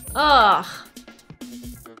 Ugh.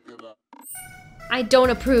 I don't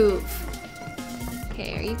approve.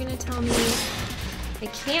 Okay, are you gonna tell me I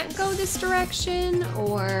can't go this direction,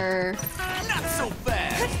 or Not so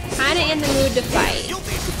fast. kinda in the mood to fight. You'll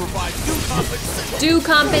need to provide Due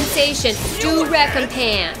compensation, due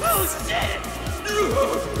recompense.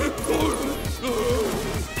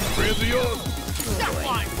 Friends of yours?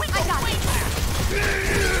 I got it.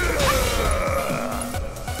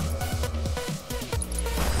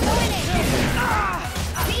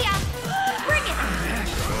 See ya. Bring it.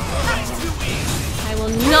 I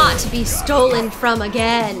will not be stolen from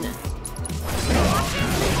again.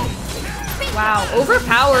 Wow,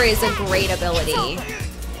 overpower is a great ability.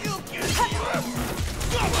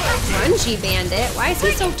 Grungy bandit, why is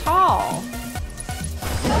he so tall?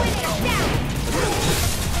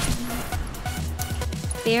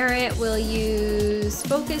 Barret will use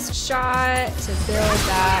focused shot to build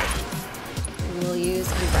that. And we'll use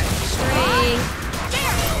unbridled strength.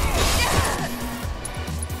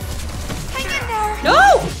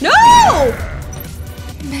 No! No!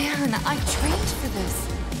 Man, I trained for this.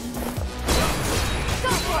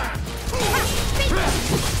 Go for it.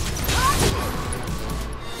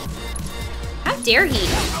 How dare he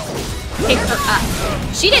pick her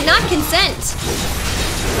up? She did not consent.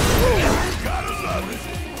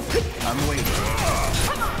 I'm waiting.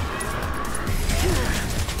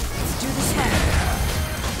 Let's do this one.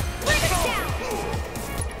 Bring it down.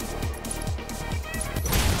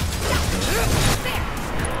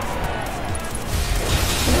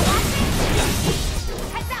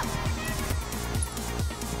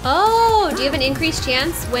 Oh, do you have an increased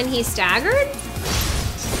chance when he's staggered?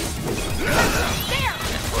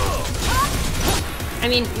 I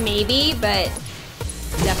mean, maybe, but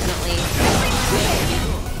definitely.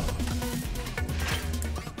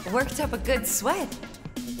 Worked up a good sweat.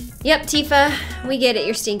 Yep, Tifa, we get it.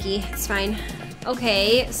 You're stinky. It's fine.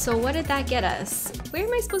 Okay, so what did that get us? Where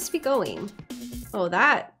am I supposed to be going? Oh,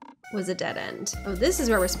 that was a dead end. Oh, this is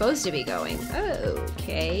where we're supposed to be going.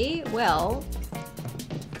 Okay, well.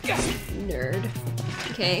 Nerd.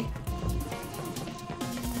 Okay.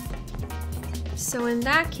 So in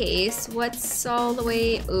that case, what's all the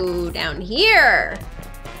way, ooh, down here?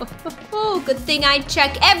 Oh, good thing I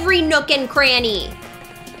check every nook and cranny.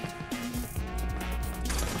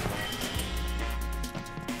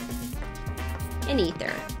 An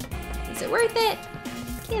ether. Is it worth it?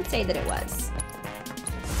 Can't say that it was.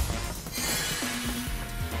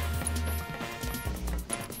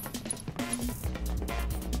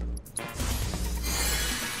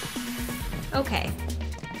 Okay.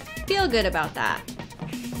 Feel good about that.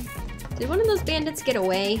 Did one of those bandits get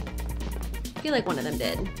away? I feel like one of them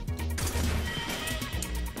did.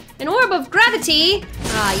 An orb of gravity!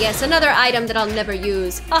 Ah, yes, another item that I'll never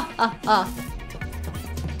use. Ha ha ha.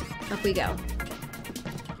 Up we go.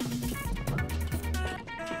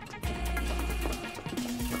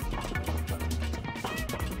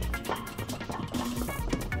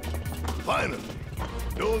 Finally.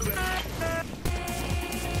 Those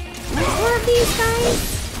More of these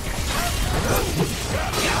guys.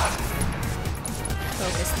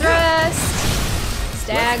 Focus thrust.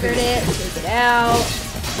 Staggered it. Take it out.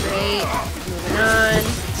 Great. Moving on.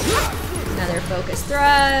 Another focus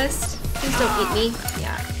thrust. Please don't eat me.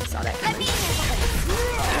 Yeah, saw that coming.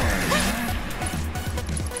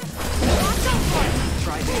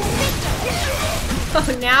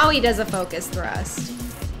 Oh, now he does a focus thrust.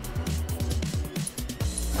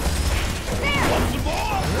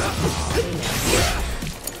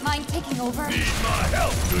 Mind taking over? need my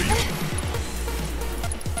help, do you?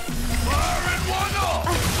 Fire in one off!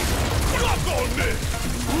 Lock on this!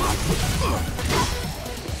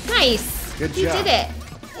 Nice. Good He job. did it.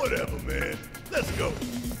 Whatever, man. Let's go.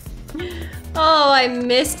 Oh, I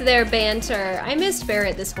missed their banter. I missed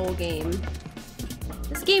Barret this whole game.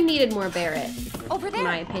 This game needed more Barret, Over there. in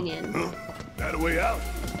my opinion. Huh? That a way out?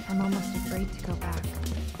 I'm almost afraid to go back.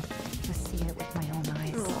 To see it with my own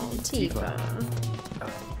eyes. Oh, Tifa.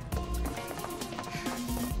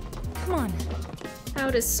 Come on.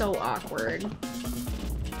 That is so awkward.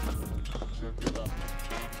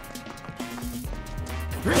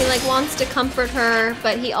 He like wants to comfort her,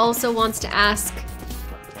 but he also wants to ask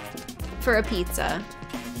for a pizza.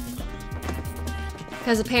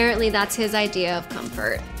 Because apparently that's his idea of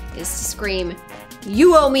comfort, is to scream,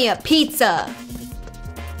 "You owe me a pizza!"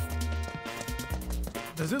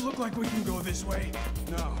 Does it look like we can go this way?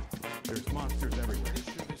 No. There's monsters everywhere.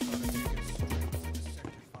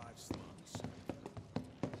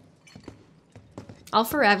 I'll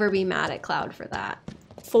forever be mad at Cloud for that.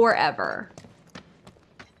 Forever.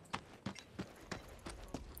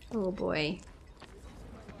 Oh boy.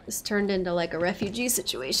 This turned into like a refugee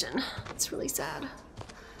situation. It's really sad.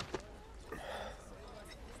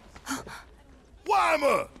 Wow!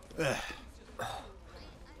 Jemima!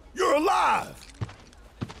 You're alive!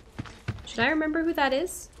 Should I remember who that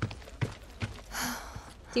is?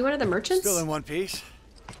 Is he one of the merchants? Still in one piece.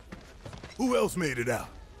 Who else made it out?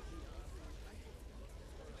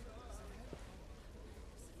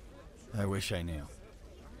 I wish I knew.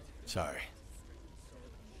 Sorry.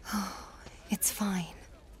 It's fine.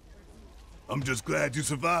 I'm just glad you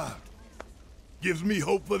survived. Gives me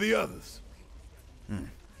hope for the others.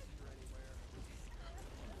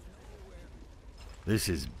 This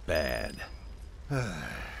is bad.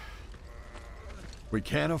 We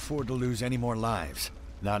can't afford to lose any more lives.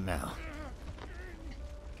 Not now.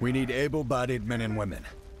 We need able-bodied men and women.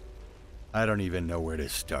 I don't even know where to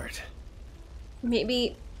start.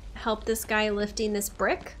 Maybe help this guy lifting this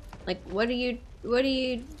brick? Like, what are you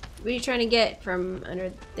trying to get from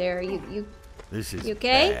under there? This is you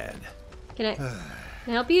okay? bad. Can I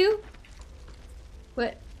help you?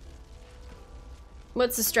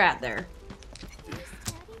 What's the strat there?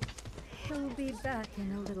 He'll be back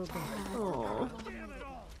in a little bit. Oh.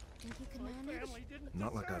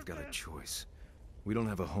 Not like I've got a choice. We don't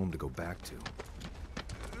have a home to go back to.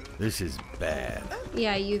 This is bad.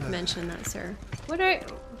 Yeah, you've mentioned that, sir. What are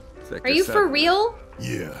Sector you 7. for real?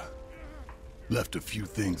 Yeah. Left a few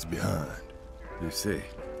things behind. I see.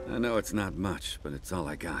 I know it's not much, but it's all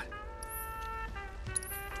I got.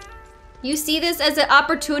 You see this as an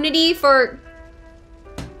opportunity for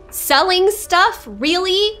selling stuff?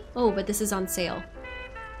 Really? Oh, but this is on sale.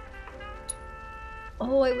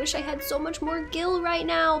 Oh, I wish I had so much more gil right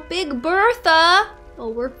now. Big Bertha. Oh,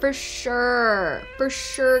 we're for sure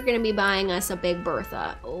gonna be buying us a Big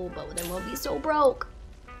Bertha. Oh, but then we'll be so broke.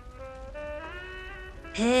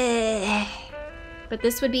 But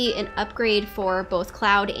this would be an upgrade for both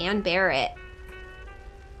Cloud and Barret.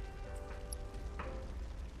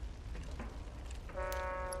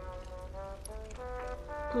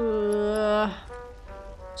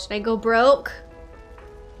 Should I go broke?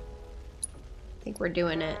 I think we're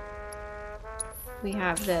doing it. We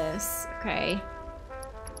have this, okay.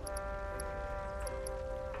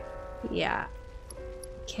 Yeah.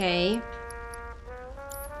 Okay.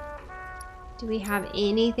 Do we have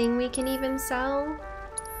anything we can even sell?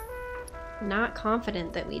 Not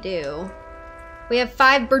confident that we do. We have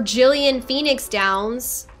 5 bajillion Phoenix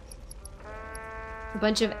Downs. A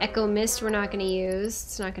bunch of Echo Mist we're not gonna use.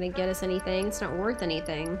 It's not gonna get us anything. It's not worth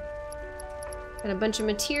anything. Got a bunch of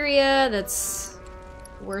materia that's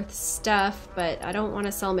worth stuff, but I don't want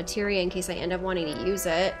to sell materia in case I end up wanting to use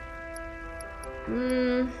it.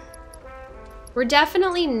 We're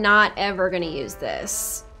definitely not ever gonna use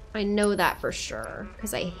this. I know that for sure,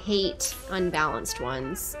 because I hate unbalanced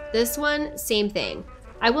ones. This one, same thing.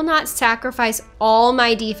 I will not sacrifice all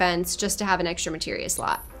my defense just to have an extra materia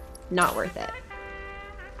slot. Not worth it.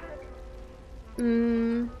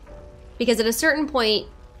 Because at a certain point,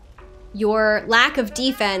 your lack of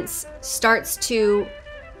defense starts to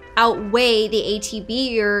outweigh the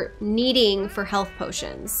ATB you're needing for health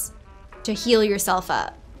potions to heal yourself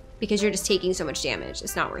up because you're just taking so much damage.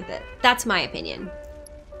 It's not worth it. That's my opinion.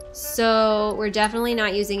 So we're definitely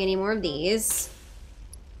not using any more of these.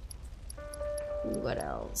 What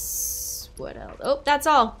else? What else? Oh, that's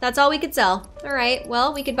all. That's all we could sell. All right,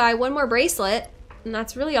 well, we could buy one more bracelet and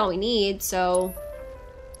that's really all we need. So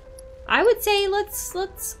I would say let's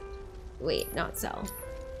wait, not sell,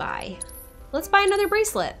 buy. Let's buy another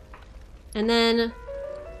bracelet. And then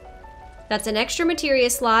that's an extra materia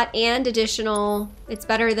slot and additional, it's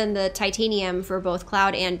better than the titanium for both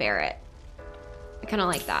Cloud and Barret. I kind of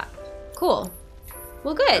like that. Cool.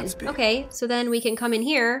 Well, good. Okay, so then we can come in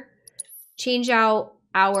here, change out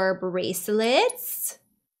our bracelets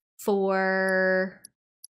for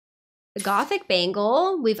the Gothic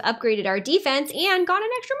Bangle. We've upgraded our defense and got an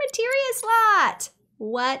extra materia slot.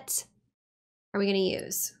 What are we gonna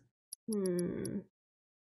use?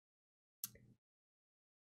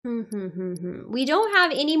 We don't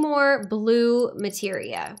have any more blue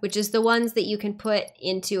materia, which is the ones that you can put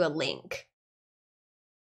into a link.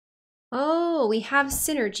 Oh, we have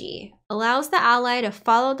synergy. Allows the ally to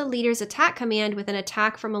follow the leader's attack command with an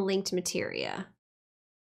attack from a linked materia.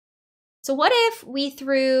 So what if we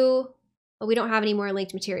threw... Oh, we don't have any more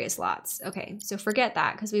linked materia slots. Okay, so forget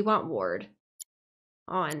that because we want ward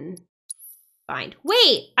on bind.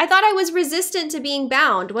 Wait, I thought I was resistant to being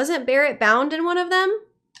bound. Wasn't Barret bound in one of them?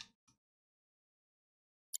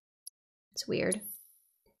 It's weird.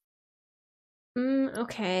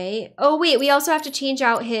 Okay. Oh, wait, we also have to change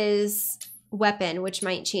out his weapon, which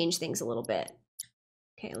might change things a little bit.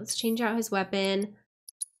 Okay, let's change out his weapon.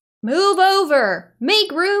 Move over.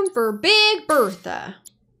 Make room for Big Bertha.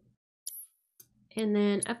 And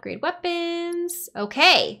then upgrade weapons.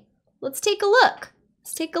 Okay, let's take a look.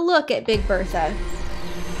 Let's take a look at Big Bertha.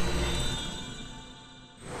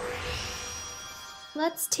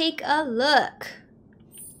 Let's take a look.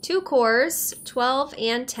 2 cores, 12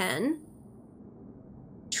 and 10.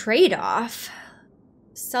 Trade-off.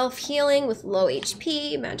 Self-healing with low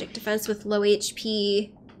HP, magic defense with low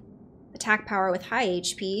HP, attack power with high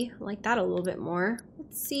HP. I like that a little bit more.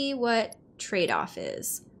 Let's see what trade-off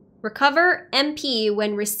is. Recover MP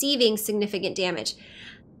when receiving significant damage.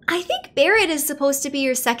 I think Barret is supposed to be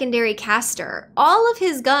your secondary caster. All of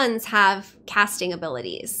his guns have casting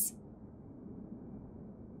abilities.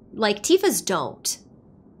 Like Tifa's don't.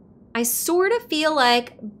 I sort of feel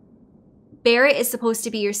like Barret is supposed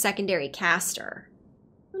to be your secondary caster.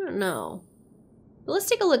 I don't know. But let's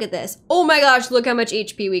take a look at this. Oh my gosh, look how much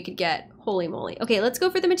HP we could get. Holy moly. Okay, let's go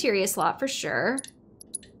for the materia slot for sure.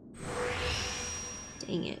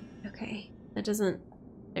 Dang it. Okay. That doesn't...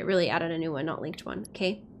 It really added a new one, not linked one.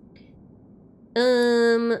 Okay.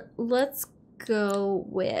 Let's go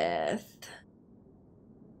with...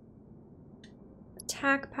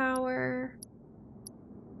 attack power.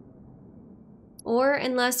 Or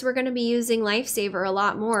unless we're going to be using Lifesaver a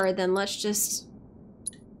lot more, then let's just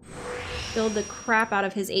build the crap out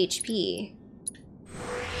of his HP.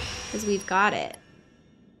 Because we've got it.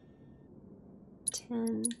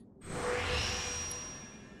 10.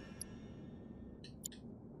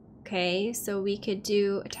 Okay, so we could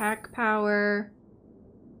do attack power.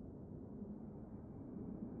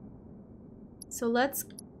 So let's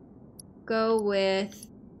go with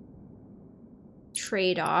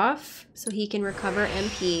trade-off so he can recover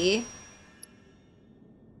MP.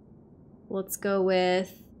 Let's go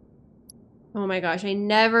with, oh my gosh, I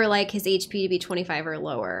never like his HP to be 25 or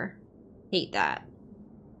lower. Hate that.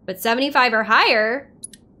 But 75 or higher,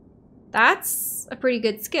 that's a pretty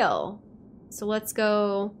good skill. So let's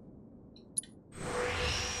go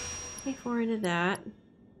 24 into that.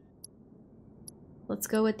 Let's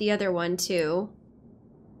go with the other one too.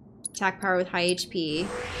 Attack power with high HP.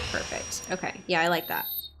 Perfect. Okay. Yeah, I like that.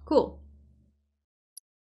 Cool.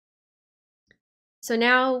 So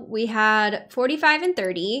now we had 45 and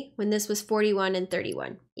 30 when this was 41 and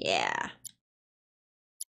 31. Yeah.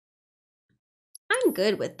 I'm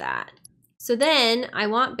good with that. So then I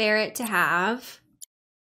want Barret to have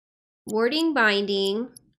warding binding,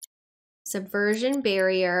 subversion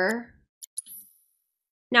barrier.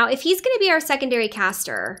 Now, if he's going to be our secondary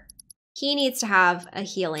caster, he needs to have a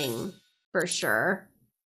healing for sure.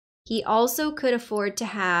 He also could afford to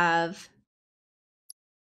have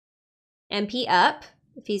MP up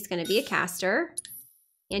if he's going to be a caster.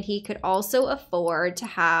 And he could also afford to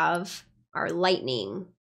have our lightning.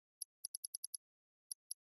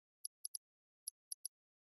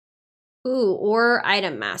 Ooh, or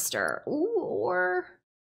item master. Ooh, or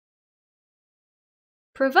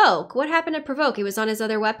provoke. What happened to provoke? He was on his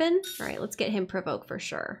other weapon? All right, let's get him provoke for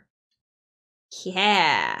sure.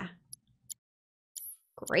 Yeah.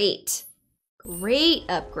 Great. Great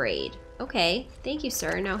upgrade. Okay, thank you,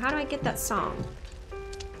 sir. Now, how do I get that song?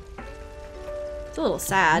 It's a little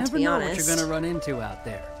sad, to be honest. You never know what you're gonna run into out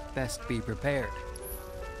there. Best be prepared.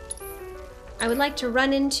 I would like to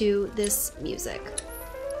run into this music.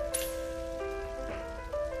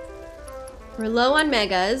 We're low on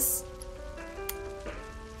megas.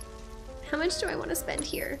 How much do I want to spend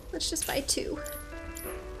here? Let's just buy 2.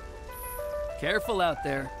 Careful out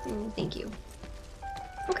there. Thank you.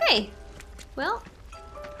 Okay. Well,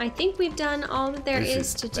 I think we've done all that there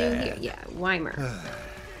is to do here. Yeah, Weimer.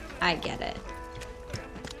 I get it.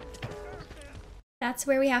 That's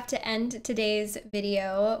where we have to end today's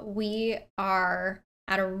video. We are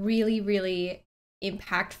at a really, really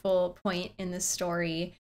impactful point in the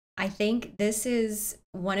story. I think this is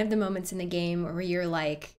one of the moments in the game where you're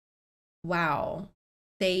like, wow,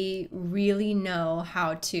 they really know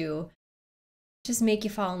how to just make you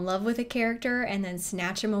fall in love with a character and then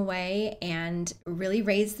snatch him away and really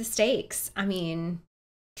raise the stakes. I mean,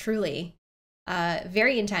 truly,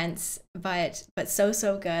 very intense, but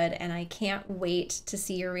so good. And I can't wait to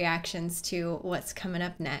see your reactions to what's coming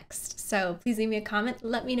up next. So please leave me a comment.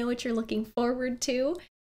 Let me know what you're looking forward to.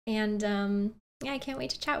 And yeah, I can't wait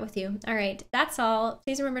to chat with you. All right, that's all.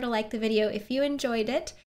 Please remember to like the video if you enjoyed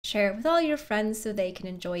it. Share it with all your friends so they can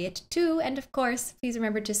enjoy it too. And of course, please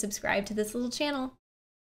remember to subscribe to this little channel.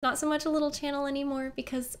 Not so much a little channel anymore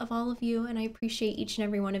because of all of you, and I appreciate each and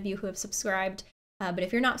every one of you who have subscribed. But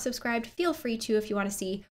if you're not subscribed, feel free to if you want to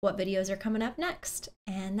see what videos are coming up next.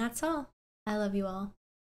 And that's all. I love you all.